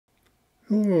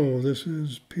Hello, this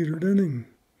is Peter Denning,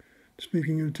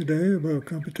 speaking today about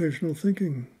computational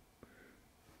thinking.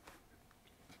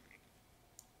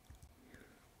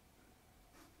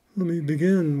 Let me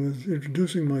begin with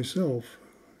introducing myself.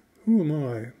 Who am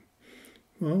I?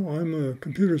 Well, I'm a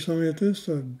computer scientist.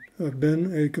 I've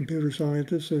been a computer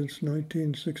scientist since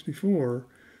 1964,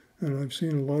 and I've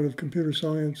seen a lot of computer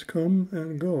science come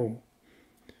and go.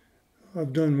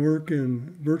 I've done work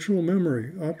in virtual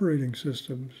memory, operating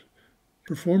systems,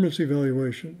 performance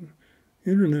evaluation,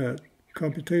 internet,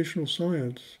 computational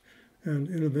science, and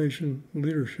innovation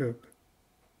leadership.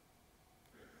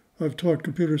 I've taught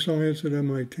computer science at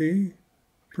MIT,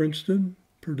 Princeton,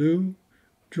 Purdue,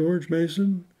 George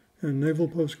Mason, and Naval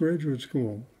Postgraduate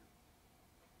School.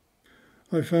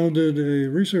 I founded a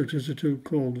research institute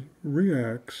called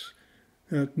REACS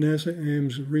at NASA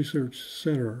Ames Research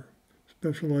Center,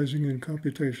 specializing in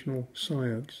computational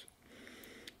science.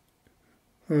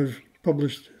 I've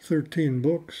published 13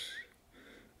 books.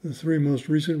 The three most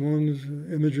recent ones,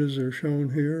 images are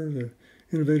shown here. The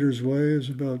Innovator's Way is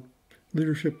about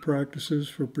leadership practices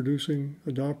for producing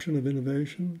adoption of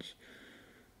innovations.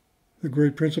 The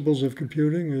Great Principles of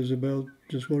Computing is about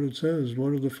just what it says.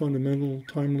 What are the fundamental,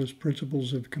 timeless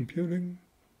principles of computing?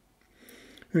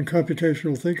 And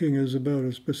computational thinking is about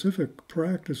a specific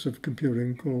practice of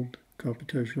computing called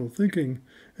computational thinking,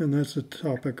 and that's the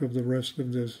topic of the rest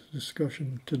of this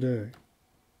discussion today.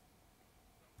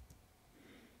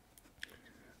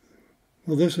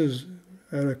 Well, this is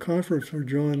at a conference for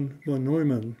John von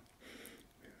Neumann.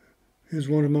 He's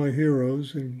one of my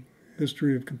heroes in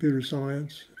history of computer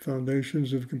science,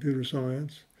 foundations of computer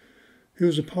science. He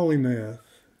was a polymath.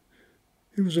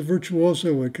 He was a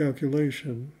virtuoso at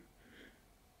calculation.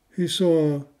 He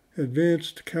saw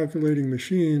advanced calculating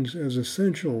machines as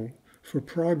essential for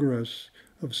progress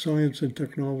of science and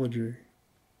technology.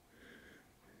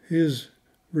 He is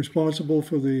responsible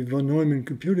for the von Neumann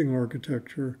computing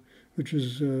architecture, which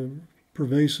is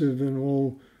pervasive in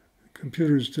all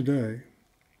computers today.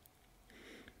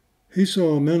 He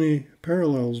saw many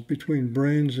parallels between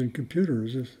brains and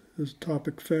computers. This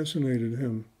topic fascinated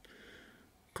him.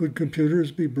 Could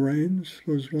computers be brains,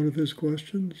 was one of his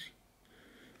questions.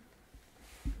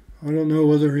 I don't know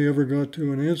whether he ever got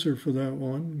to an answer for that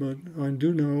one, but I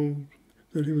do know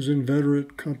that he was an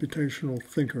inveterate computational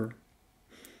thinker.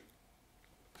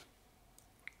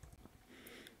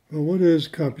 Well, what is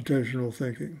computational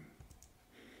thinking?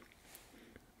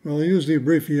 Well, I use the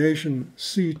abbreviation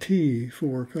CT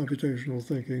for computational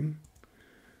thinking.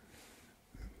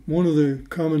 One of the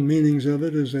common meanings of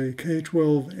it is a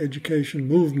K-12 education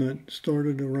movement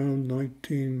started around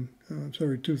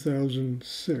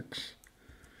 2006.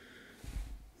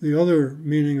 The other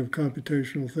meaning of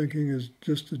computational thinking is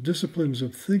just the disciplines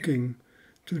of thinking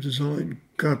to design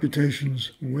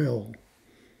computations well.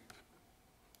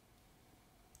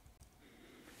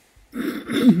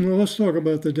 Well, let's talk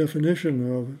about the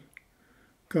definition of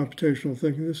computational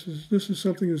thinking. This is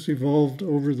something that's evolved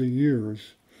over the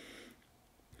years.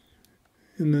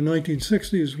 In the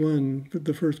 1960s, when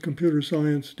the first computer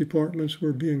science departments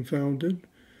were being founded,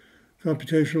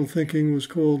 computational thinking was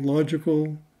called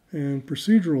logical and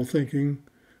procedural thinking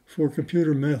for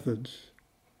computer methods.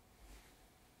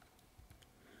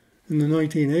 In the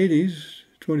 1980s,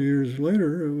 20 years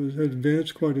later, it had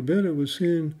advanced quite a bit. It was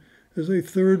seen as a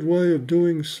third way of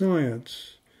doing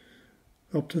science.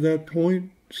 Up to that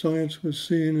point, science was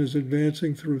seen as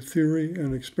advancing through theory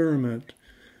and experiment.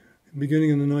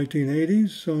 Beginning in the 1980s,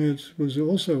 science was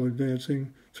also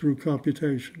advancing through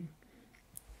computation.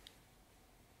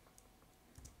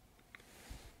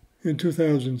 In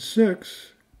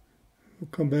 2006, we'll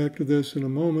come back to this in a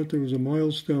moment, there was a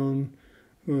milestone.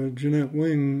 Jeanette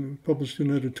Wing published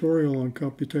an editorial on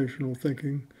computational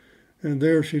thinking, and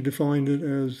there she defined it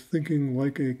as thinking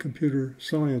like a computer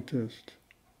scientist.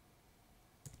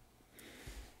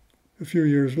 A few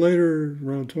years later,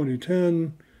 around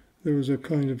 2010, there was a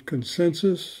kind of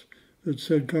consensus that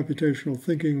said computational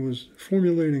thinking was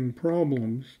formulating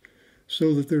problems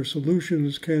so that their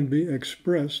solutions can be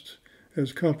expressed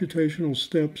as computational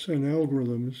steps and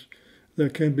algorithms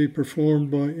that can be performed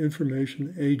by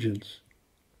information agents.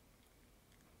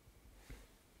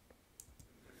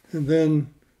 And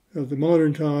then, at the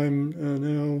modern time,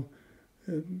 now,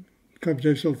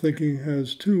 computational thinking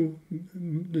has two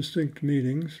distinct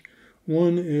meanings.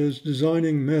 One is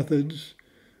designing methods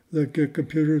that get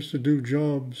computers to do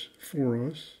jobs for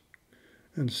us.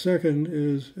 And second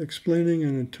is explaining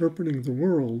and interpreting the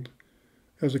world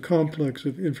as a complex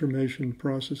of information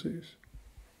processes.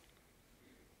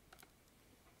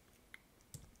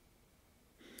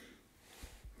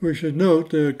 We should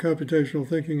note that computational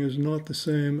thinking is not the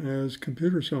same as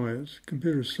computer science.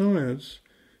 Computer science,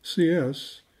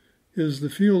 CS, is the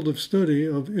field of study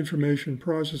of information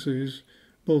processes,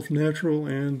 both natural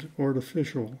and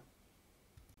artificial.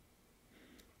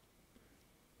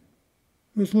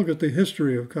 Let's look at the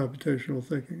history of computational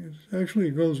thinking. It actually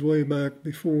goes way back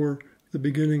before the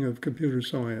beginning of computer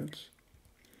science.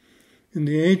 In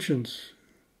the ancients,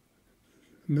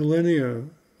 millennia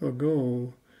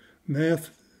ago,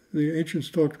 the ancients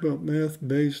talked about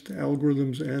math-based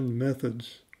algorithms and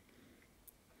methods.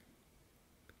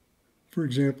 For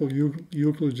example,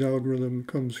 Euclid's algorithm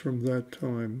comes from that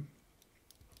time.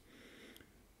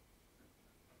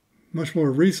 Much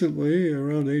more recently,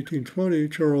 around 1820,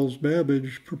 Charles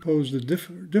Babbage proposed a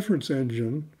difference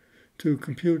engine to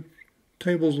compute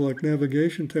tables like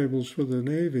navigation tables for the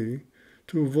Navy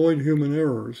to avoid human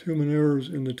errors. Human errors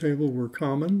in the table were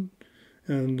common,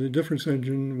 and the difference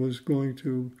engine was going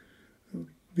to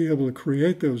be able to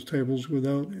create those tables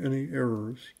without any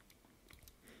errors.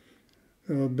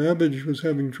 Babbage was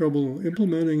having trouble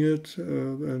implementing it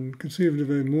and conceived of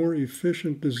a more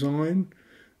efficient design,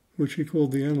 which he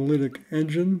called the analytic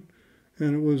engine,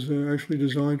 and it was actually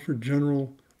designed for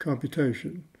general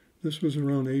computation. This was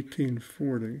around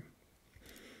 1840.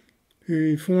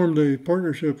 He formed a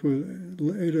partnership with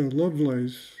Ada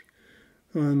Lovelace,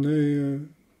 and they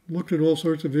looked at all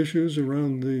sorts of issues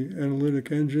around the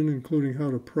analytic engine, including how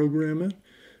to program it.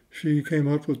 She came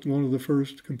up with one of the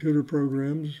first computer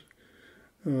programs,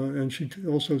 and she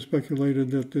also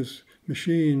speculated that this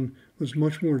machine was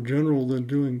much more general than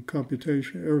doing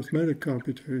arithmetic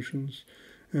computations,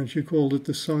 and she called it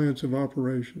the science of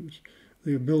operations,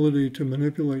 the ability to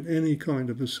manipulate any kind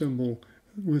of a symbol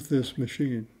with this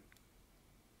machine.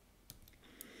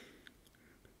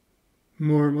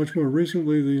 Much more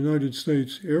recently, the United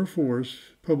States Air Force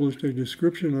published a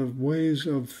description of ways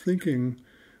of thinking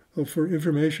for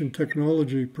information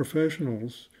technology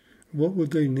professionals. What would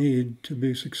they need to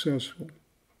be successful?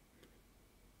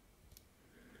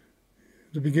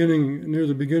 Near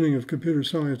the beginning of computer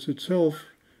science itself,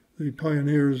 the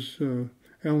pioneers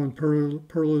Alan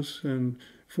Perlis and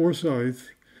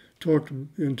Forsyth talked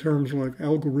in terms like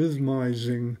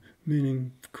algorithmizing,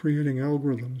 meaning creating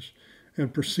algorithms,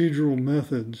 and procedural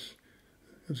methods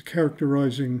as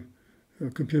characterizing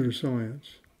computer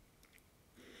science.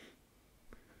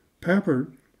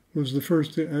 Papert was the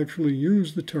first to actually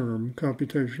use the term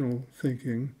computational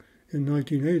thinking in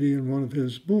 1980 in one of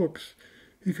his books.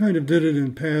 He kind of did it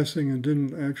in passing and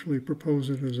didn't actually propose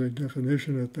it as a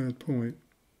definition at that point.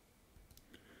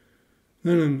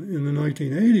 Then in the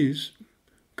 1980s,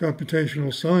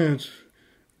 computational science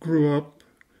grew up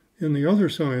in the other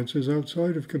sciences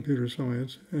outside of computer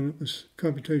science, and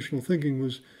computational thinking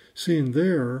was seen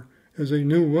there as a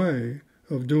new way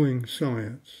of doing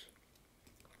science.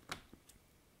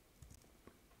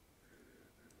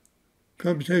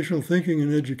 Computational thinking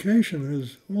in education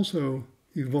has also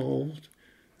evolved.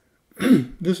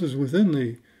 This is within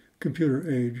the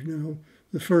computer age now.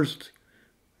 The first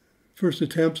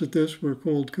attempts at this were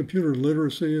called computer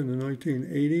literacy in the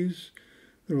 1980s.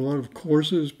 There were a lot of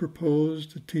courses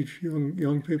proposed to teach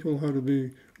young people how to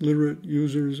be literate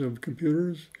users of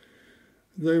computers.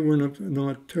 They were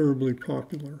not terribly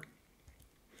popular.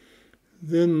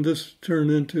 Then this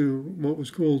turned into what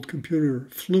was called computer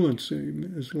fluency.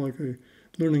 It's like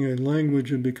learning a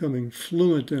language and becoming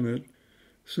fluent in it,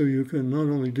 so you can not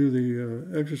only do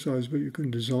the exercise, but you can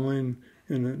design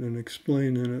in it and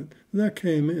explain in it. That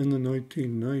came in the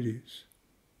 1990s.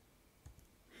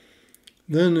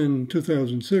 Then in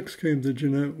 2006 came the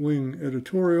Jeanette Wing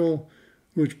editorial,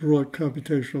 which brought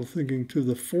computational thinking to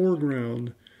the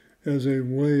foreground as a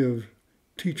way of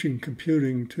teaching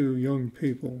computing to young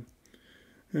people.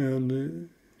 And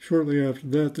shortly after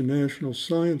that, the National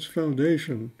Science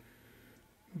Foundation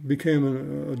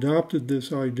adopted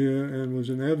this idea and was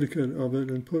an advocate of it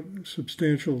and put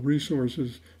substantial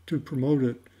resources to promote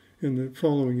it in the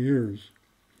following years.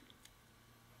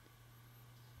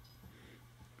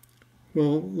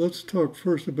 Well, let's talk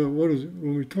first about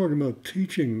when we talk about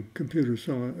teaching computer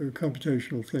science,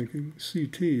 computational thinking,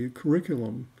 CT,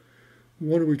 curriculum,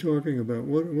 what are we talking about?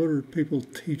 What are people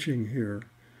teaching here?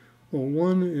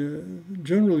 Well,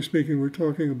 generally speaking, we're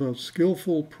talking about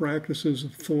skillful practices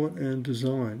of thought and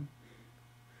design.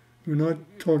 We're not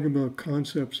talking about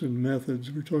concepts and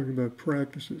methods, we're talking about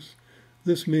practices.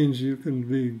 This means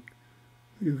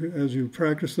as you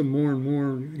practice them more and more,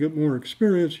 and get more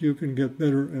experience, you can get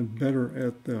better and better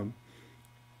at them.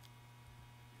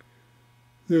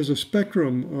 There's a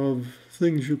spectrum of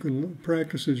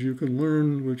practices you can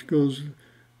learn, which goes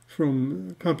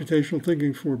from computational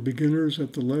thinking for beginners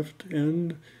at the left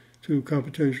end to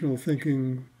computational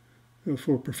thinking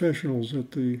for professionals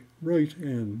at the right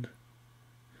end.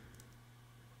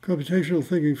 Computational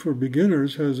thinking for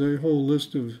beginners has a whole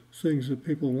list of things that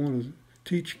people want to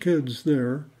teach kids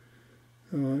there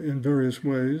in various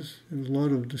ways. There's a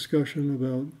lot of discussion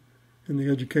about in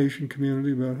the education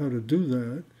community about how to do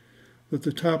that. But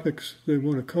the topics they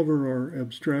want to cover are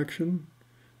abstraction,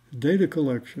 data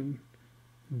collection,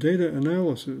 data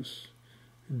analysis,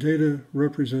 data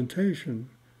representation,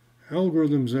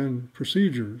 algorithms and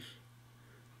procedures,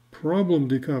 problem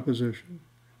decomposition,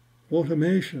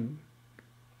 automation,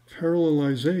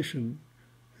 parallelization,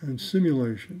 and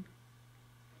simulation.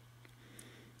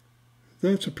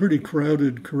 That's a pretty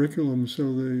crowded curriculum,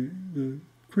 so the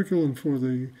curriculum for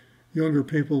the younger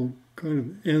people kind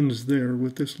of ends there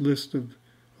with this list of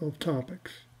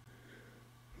topics.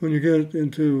 When you get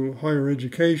into higher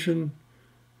education,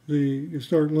 you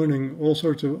start learning all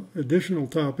sorts of additional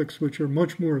topics which are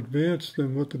much more advanced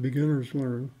than what the beginners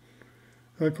learn.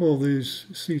 I call these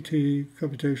CT,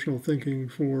 computational thinking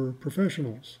for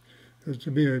professionals. As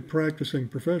to be a practicing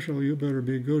professional, you better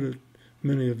be good at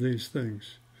many of these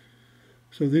things.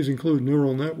 So these include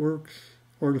neural networks,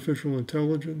 artificial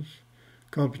intelligence,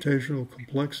 computational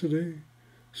complexity,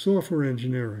 software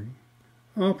engineering,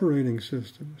 operating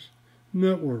systems,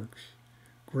 networks,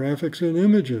 graphics and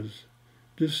images,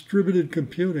 distributed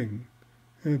computing,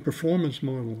 and performance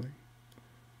modeling.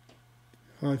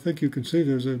 I think you can see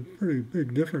there's a pretty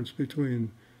big difference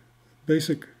between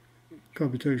basic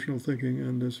computational thinking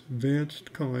and this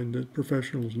advanced kind that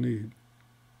professionals need.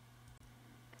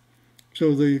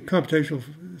 So the computational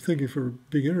thinking for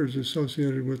beginners is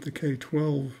associated with the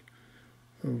K-12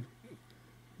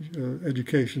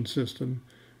 education system,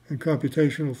 and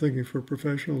computational thinking for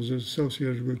professionals is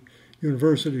associated with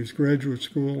universities, graduate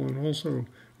school, and also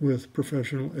with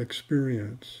professional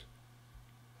experience.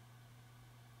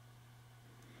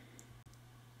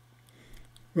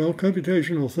 Well,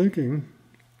 computational thinking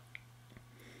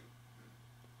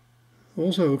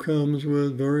also comes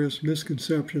with various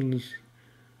misconceptions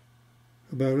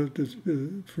about it.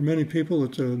 For many people,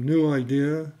 it's a new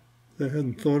idea. They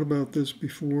hadn't thought about this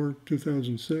before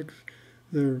 2006.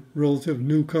 They're relative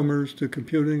newcomers to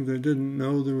computing. They didn't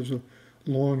know there was a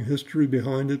long history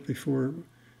behind it before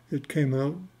it came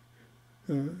out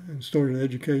and started an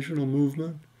educational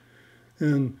movement.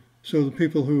 And so the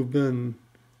people who've been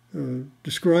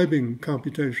describing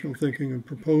computational thinking and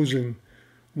proposing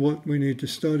what we need to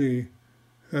study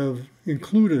have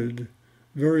included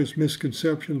various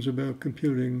misconceptions about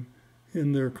computing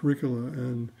in their curricula.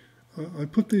 And I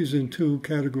put these in two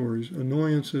categories: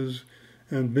 annoyances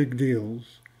and big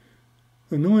deals.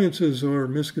 Annoyances are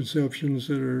misconceptions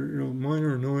that are,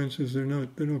 minor annoyances. They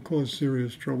don't cause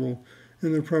serious trouble,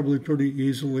 and they're probably pretty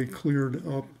easily cleared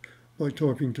up by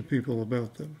talking to people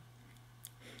about them.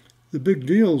 The big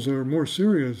deals are more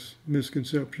serious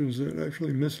misconceptions that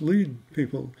actually mislead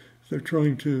people if they're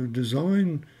trying to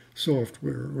design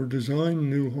software or design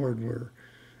new hardware.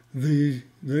 They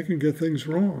can get things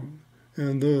wrong,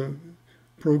 and the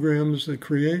programs they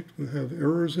create have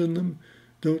errors in them,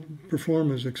 don't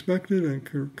perform as expected,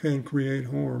 and can create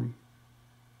harm.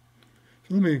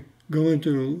 So let me go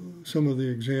into some of the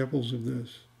examples of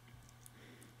this.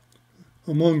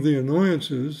 Among the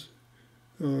annoyances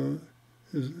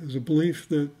is a belief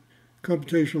that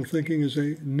computational thinking is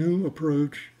a new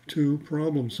approach to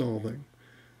problem solving.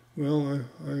 Well,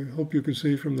 I hope you can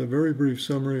see from the very brief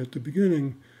summary at the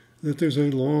beginning that there's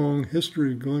a long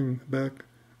history going back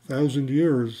 1,000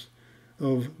 years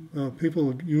of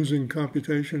people using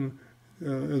computation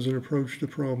as an approach to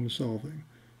problem solving.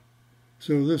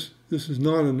 So this is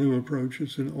not a new approach,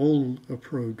 it's an old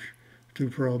approach to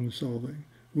problem solving.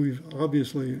 We've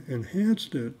obviously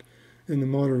enhanced it in the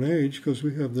modern age because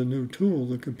we have the new tool,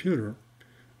 the computer.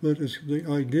 But it's the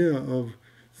idea of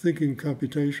thinking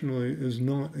computationally is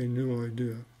not a new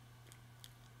idea.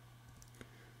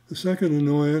 The second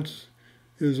annoyance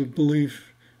is a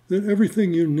belief that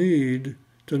everything you need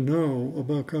to know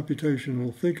about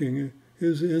computational thinking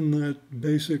is in that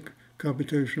basic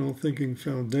computational thinking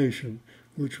foundation,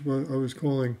 which I was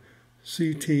calling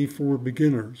CT for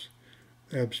beginners: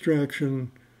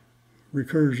 abstraction,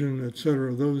 recursion,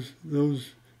 etc.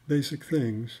 Those basic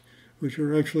things, which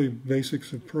are actually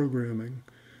basics of programming.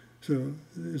 So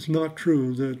it's not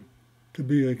true that to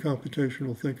be a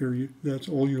computational thinker, that's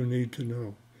all you need to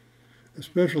know,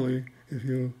 especially if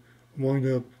you wind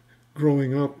up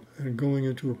growing up and going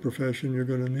into a profession. You're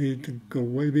going to need to go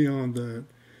way beyond that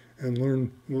and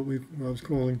learn what I was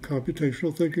calling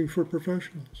computational thinking for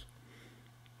professionals.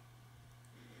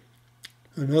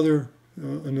 Another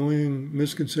annoying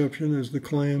misconception is the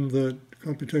claim that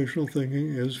computational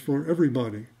thinking is for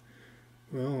everybody.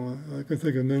 Well, I can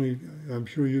think of many, I'm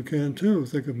sure you can too,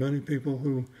 think of many people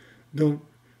who don't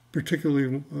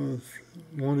particularly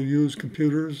want to use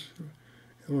computers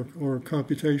or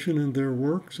computation in their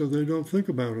work, so they don't think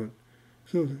about it.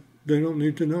 So they don't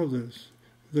need to know this.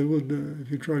 They would,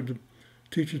 if you tried to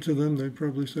teach it to them, they'd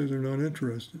probably say they're not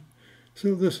interested.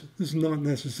 So this is not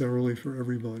necessarily for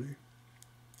everybody.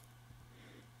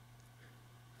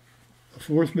 A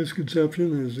fourth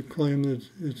misconception is a claim that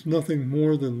it's nothing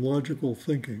more than logical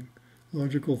thinking.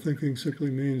 Logical thinking simply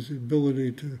means the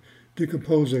ability to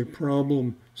decompose a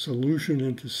problem solution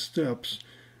into steps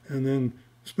and then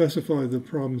specify the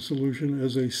problem solution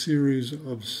as a series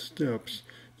of steps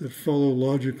that follow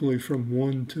logically from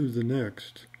one to the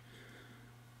next.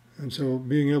 And so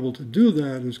being able to do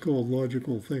that is called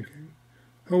logical thinking.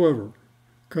 However,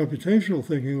 computational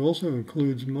thinking also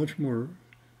includes much more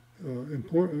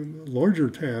larger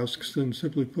tasks than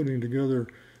simply putting together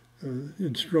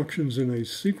instructions in a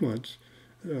sequence.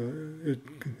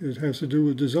 It has to do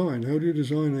with design. How do you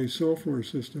design a software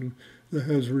system that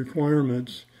has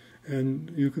requirements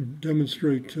and you can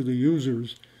demonstrate to the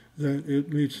users that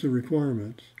it meets the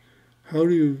requirements? How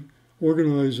do you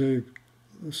organize a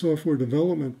software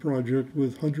development project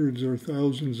with hundreds or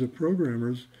thousands of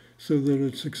programmers so that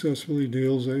it successfully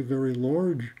deals a very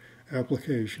large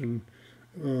application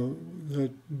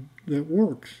that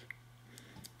works?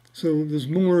 So there's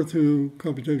more to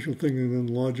computational thinking than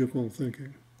logical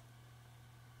thinking.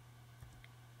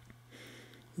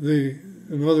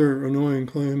 Another annoying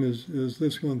claim is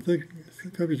this one: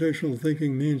 computational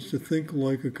thinking means to think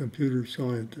like a computer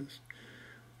scientist.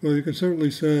 Well, you can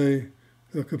certainly say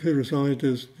a computer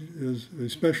scientist is a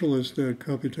specialist at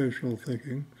computational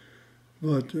thinking,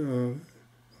 but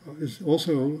it's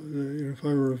also, if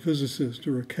I were a physicist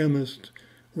or a chemist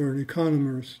or an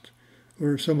economist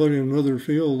or somebody in another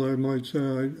field, I might say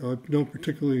I don't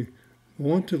particularly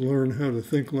want to learn how to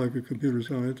think like a computer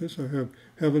scientist. I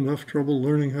have enough trouble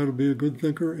learning how to be a good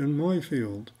thinker in my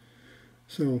field.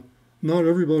 So not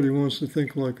everybody wants to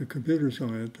think like a computer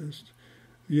scientist,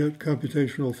 yet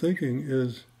computational thinking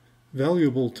is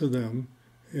valuable to them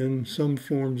in some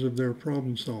forms of their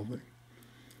problem solving.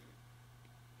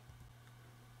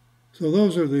 So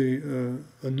those are the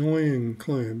annoying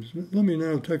claims. Let me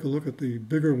now take a look at the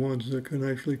bigger ones that can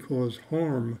actually cause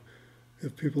harm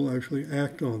if people actually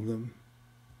act on them.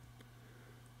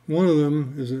 One of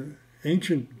them is an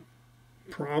ancient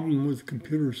problem with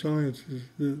computer science, is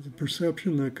the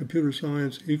perception that computer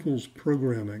science equals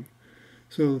programming.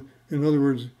 So, in other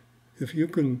words, if you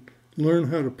can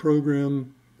learn how to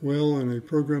program well in a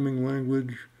programming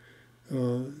language,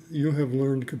 you have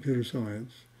learned computer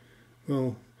science.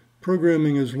 Well,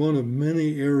 programming is one of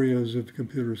many areas of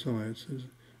computer science. There's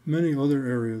many other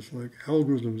areas like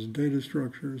algorithms, data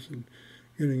structures, and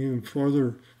getting even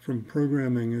farther from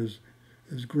programming is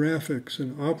graphics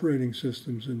and operating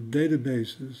systems and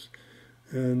databases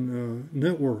and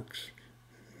networks,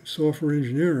 software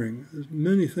engineering. There's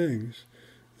many things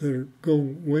that go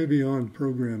way beyond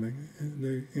programming,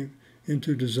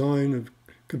 into design of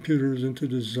computers, into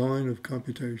design of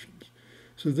computations.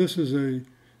 So this is a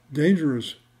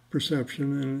dangerous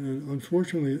perception, and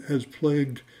unfortunately it has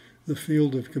plagued the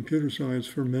field of computer science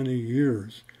for many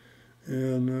years.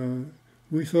 And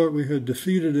we thought we had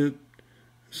defeated it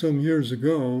some years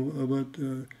ago, but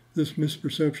this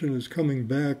misperception is coming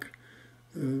back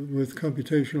with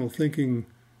computational thinking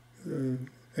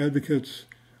advocates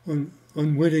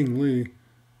unwittingly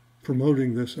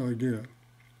promoting this idea.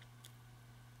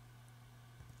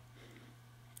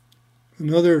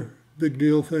 Another big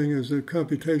deal thing is that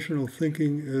computational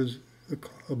thinking is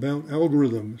about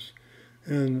algorithms,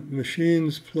 and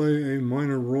machines play a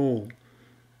minor role.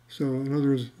 So in other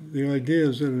words, the idea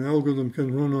is that an algorithm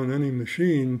can run on any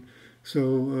machine, so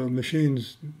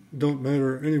machines don't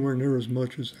matter anywhere near as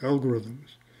much as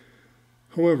algorithms.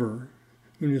 However,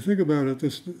 when you think about it,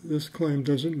 this claim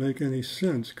doesn't make any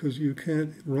sense, because you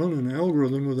can't run an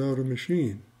algorithm without a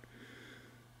machine.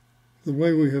 The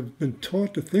way we have been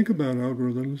taught to think about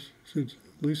algorithms, at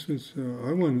least since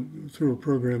I went through a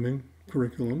programming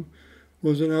curriculum,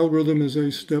 was an algorithm is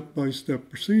a step-by-step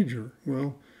procedure.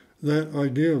 Well, that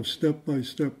idea of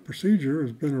step-by-step procedure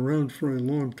has been around for a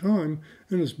long time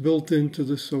and is built into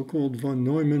the so-called von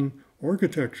Neumann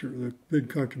architecture, the big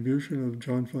contribution of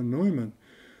John von Neumann.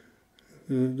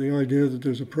 The idea that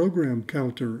there's a program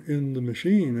counter in the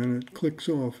machine and it clicks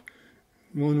off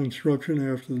one instruction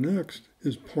after the next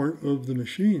is part of the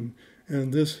machine.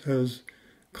 And this has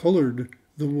colored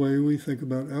the way we think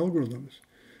about algorithms.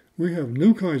 we have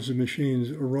new kinds of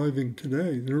machines arriving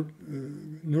today,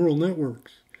 neural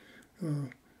networks.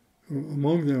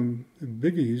 Among them,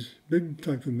 biggies, big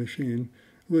type of machine,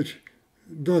 which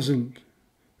doesn't,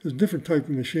 a different type of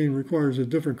machine requires a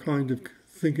different kind of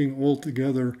thinking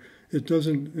altogether. It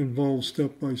doesn't involve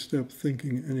step-by-step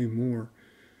thinking anymore.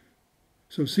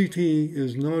 So CT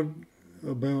is not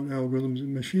about algorithms.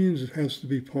 Machines has to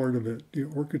be part of it. The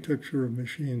architecture of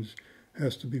machines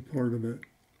has to be part of it.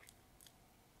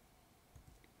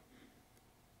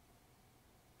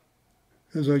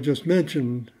 As I just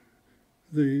mentioned,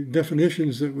 the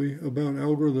definitions that about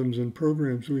algorithms and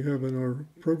programs we have in our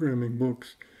programming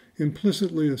books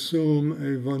implicitly assume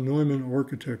a von Neumann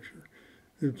architecture.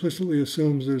 It implicitly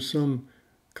assumes there's some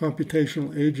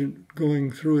computational agent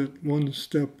going through it one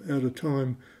step at a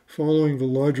time, following the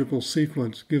logical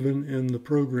sequence given in the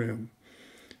program.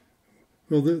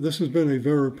 Well, this has been a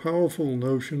very powerful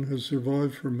notion, has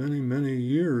survived for many, many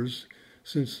years,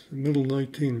 since the middle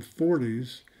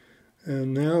 1940s.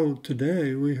 And now,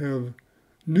 today, we have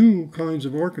new kinds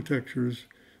of architectures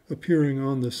appearing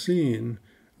on the scene,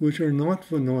 which are not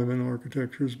von Neumann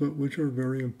architectures, but which are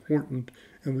very important,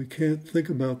 and we can't think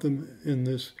about them in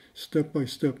this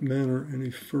step-by-step manner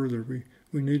any further.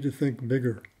 We need to think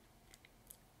bigger.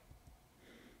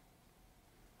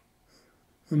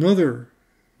 Another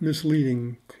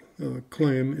misleading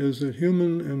claim is that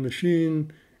human and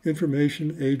machine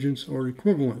information agents are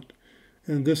equivalent.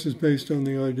 And this is based on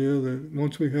the idea that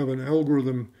once we have an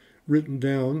algorithm written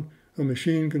down, a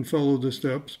machine can follow the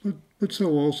steps, but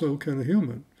so also can a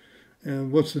human.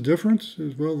 And what's the difference?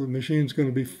 Is, well, the machine's going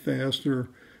to be faster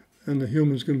and the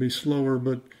human's going to be slower,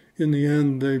 but in the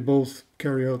end, they both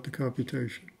carry out the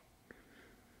computation.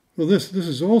 Well, this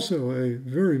is also a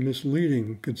very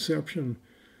misleading conception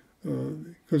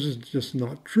because it's just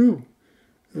not true.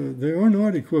 They are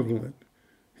not equivalent.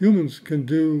 Humans can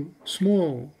do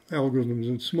small algorithms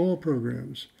and small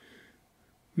programs.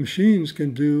 Machines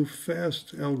can do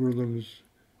fast algorithms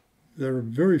that are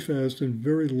very fast and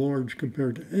very large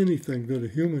compared to anything that a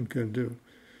human can do.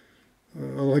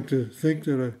 I like to think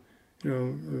that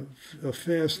a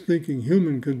fast-thinking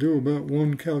human can do about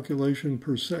 1 calculation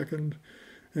per second,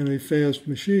 and a fast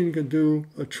machine can do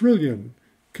 1 trillion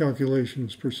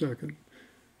calculations per second.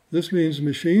 This means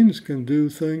machines can do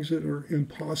things that are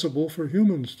impossible for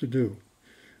humans to do.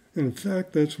 And in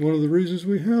fact, that's one of the reasons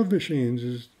we have machines,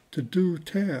 is to do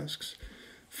tasks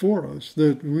for us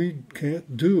that we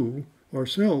can't do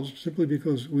ourselves simply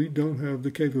because we don't have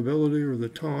the capability or the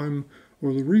time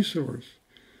or the resource.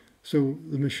 So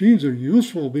the machines are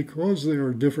useful because they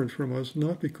are different from us,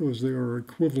 not because they are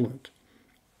equivalent.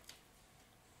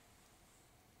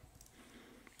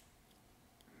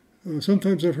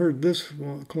 Sometimes I've heard this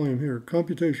claim here: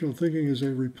 computational thinking is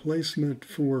a replacement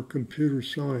for computer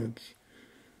science.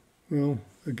 Well,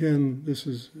 again, this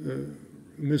is a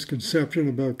misconception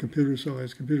about computer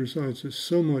science. Computer science is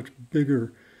so much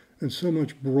bigger and so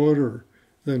much broader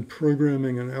than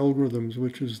programming and algorithms,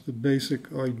 which is the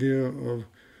basic idea of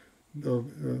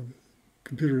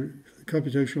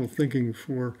computational thinking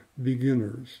for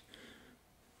beginners.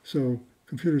 So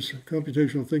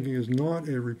computational thinking is not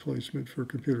a replacement for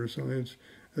computer science.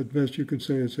 At best, you could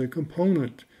say it's a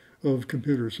component of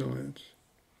computer science.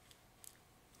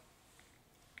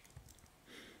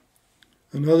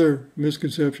 Another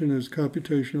misconception is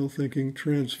computational thinking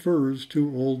transfers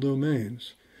to all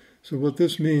domains. So what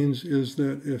this means is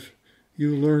that if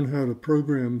you learn how to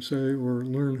program, say, or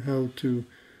learn how to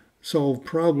solve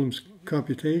problems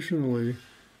computationally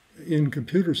in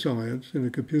computer science, in a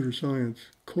computer science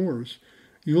course,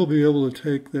 you'll be able to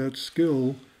take that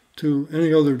skill to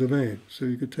any other domain. So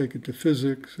you could take it to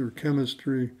physics or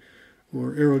chemistry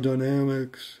or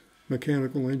aerodynamics,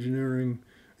 mechanical engineering,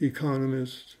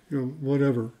 economists,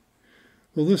 whatever.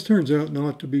 Well, this turns out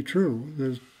not to be true.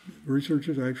 There's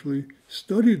researchers actually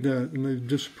studied that, and they've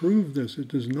disproved this. It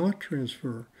does not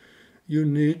transfer. You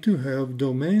need to have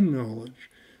domain knowledge.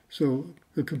 So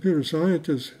a computer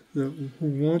scientist who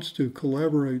wants to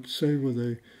collaborate, say, with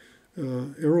a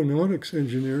aeronautics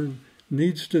engineer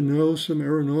needs to know some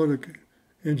aeronautic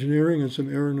engineering and some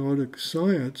aeronautic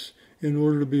science in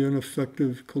order to be an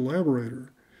effective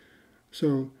collaborator.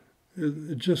 So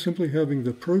just simply having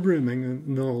the programming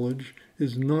knowledge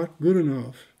is not good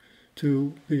enough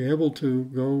to be able to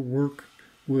go work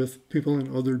with people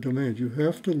in other domains. You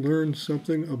have to learn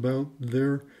something about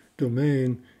their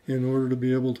domain in order to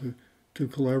be able to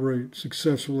collaborate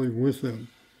successfully with them.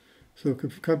 So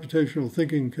computational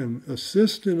thinking can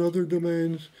assist in other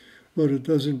domains, but it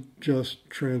doesn't just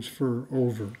transfer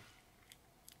over.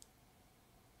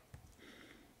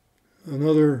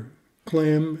 Another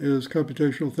claim is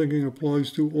computational thinking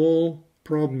applies to all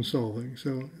problem solving.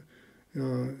 So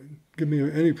give me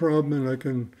any problem and I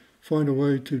can find a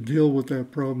way to deal with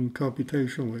that problem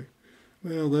computationally.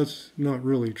 Well, that's not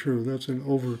really true. That's an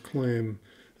overclaim.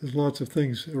 There's lots of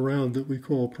things around that we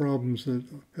call problems that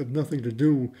have nothing to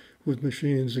do with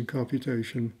machines and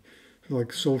computation,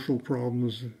 like social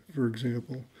problems, for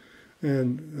example.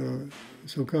 And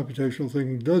so computational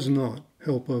thinking does not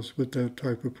help us with that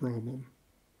type of problem.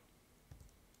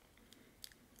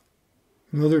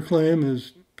 Another claim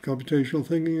is computational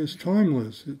thinking is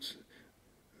timeless. It's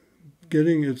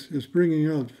bringing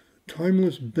out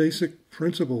timeless basic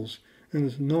principles and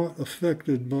is not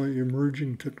affected by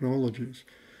emerging technologies.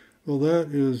 Well, that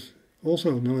is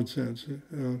also nonsense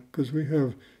because we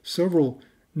have several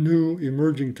new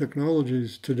emerging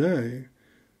technologies today,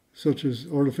 such as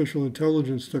artificial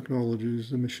intelligence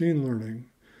technologies, the machine learning,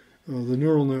 the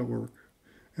neural network,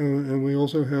 and we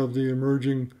also have the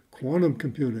emerging quantum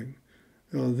computing.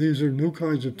 These are new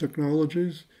kinds of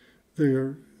technologies.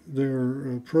 They're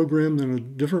programmed in a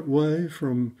different way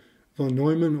from von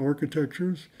Neumann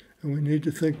architectures, and we need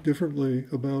to think differently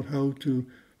about how to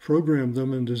program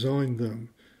them and design them.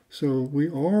 So we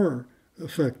are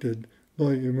affected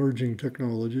by emerging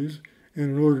technologies,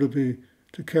 and in order to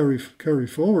carry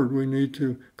forward, we need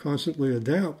to constantly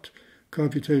adapt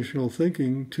computational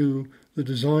thinking to the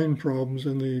design problems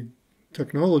and the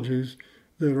technologies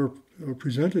that are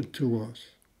presented to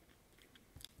us.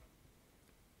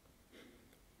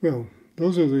 Well,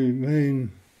 those are the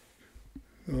main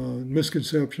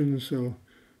misconceptions. So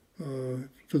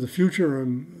for the future,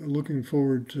 I'm looking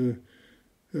forward to,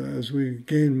 as we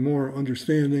gain more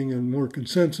understanding and more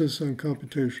consensus on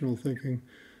computational thinking,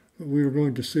 we are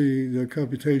going to see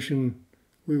that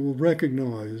we will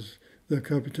recognize that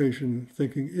computation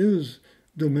thinking is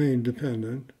domain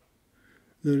dependent,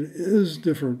 that it is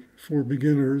different for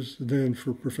beginners than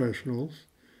for professionals,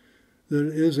 that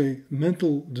it is a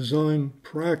mental design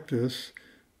practice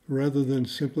rather than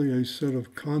simply a set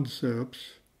of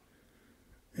concepts,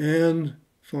 and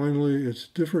finally, it's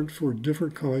different for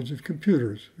different kinds of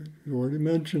computers. You already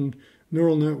mentioned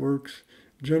neural networks,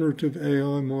 generative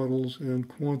AI models, and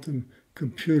quantum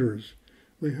computers.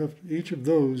 We have each of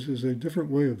those is a different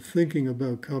way of thinking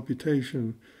about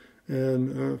computation,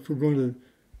 and if we're going to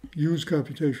use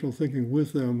computational thinking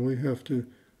with them, we have to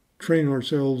train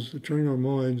ourselves, train our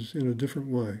minds in a different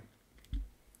way.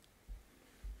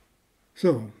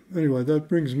 So, anyway, that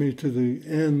brings me to the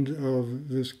end of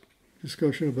this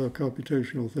discussion about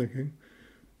computational thinking.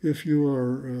 If you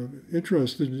are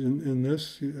interested in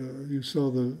this, you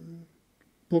saw the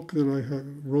book that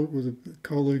I wrote with a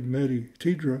colleague, Mehdi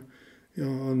Tidra,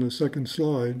 on the second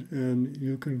slide, and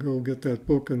you can go get that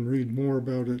book and read more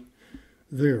about it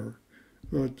there.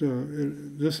 But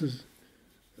this is,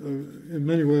 in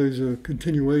many ways, a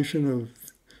continuation of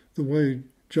the way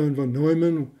John von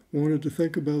Neumann wanted to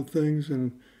think about things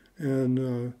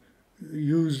and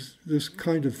use this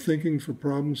kind of thinking for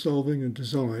problem solving and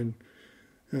design.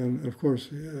 And of course,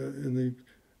 in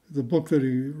the book that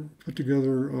he put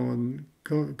together on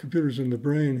computers in the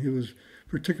brain, he was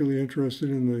particularly interested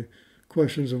in the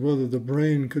questions of whether the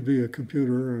brain could be a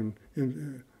computer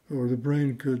or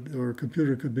a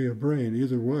computer could be a brain,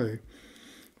 either way.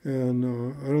 And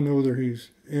I don't know whether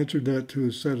he's answered that to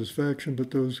his satisfaction,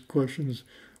 but those questions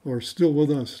are still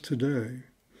with us today.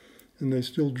 And they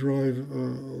still drive a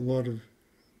lot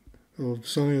of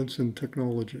science and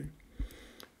technology.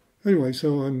 Anyway,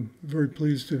 so I'm very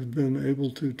pleased to have been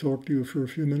able to talk to you for a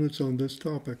few minutes on this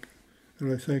topic,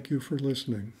 and I thank you for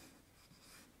listening.